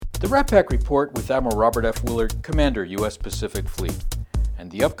The RAT-PAC report with Admiral Robert F. Willard, Commander, U.S. Pacific Fleet, and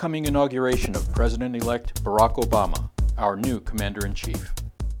the upcoming inauguration of President-elect Barack Obama, our new Commander-in-Chief.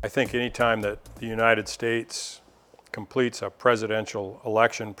 I think any time that the United States completes a presidential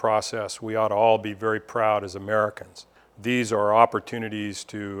election process, we ought to all be very proud as Americans. These are opportunities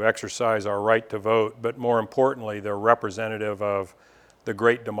to exercise our right to vote, but more importantly, they're representative of the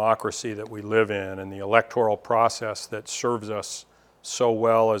great democracy that we live in and the electoral process that serves us so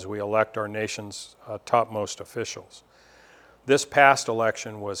well as we elect our nation's topmost officials. This past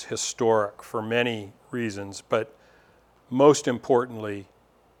election was historic for many reasons, but most importantly,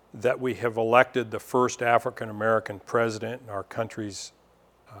 that we have elected the first African-American president in our country's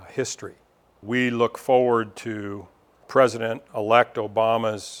history. We look forward to President-elect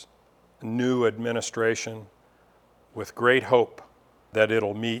Obama's new administration with great hope that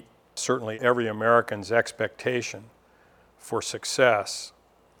it'll meet certainly every American's expectation for success.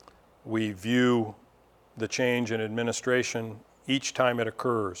 We view the change in administration each time it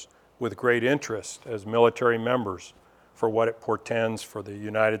occurs with great interest as military members for what it portends for the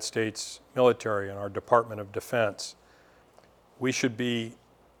United States military and our Department of Defense. We should be,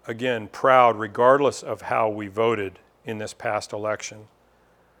 again, proud, regardless of how we voted in this past election,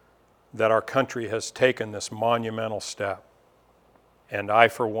 that our country has taken this monumental step. And I,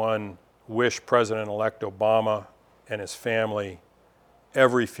 for one, wish President-elect Obama and his family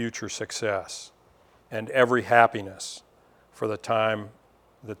every future success and every happiness for the time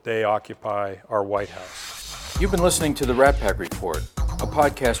that they occupy our White House. You've been listening to the RAT-PAC Report, a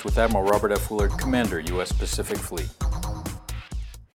podcast with Admiral Robert F. Willard, Commander, U.S. Pacific Fleet.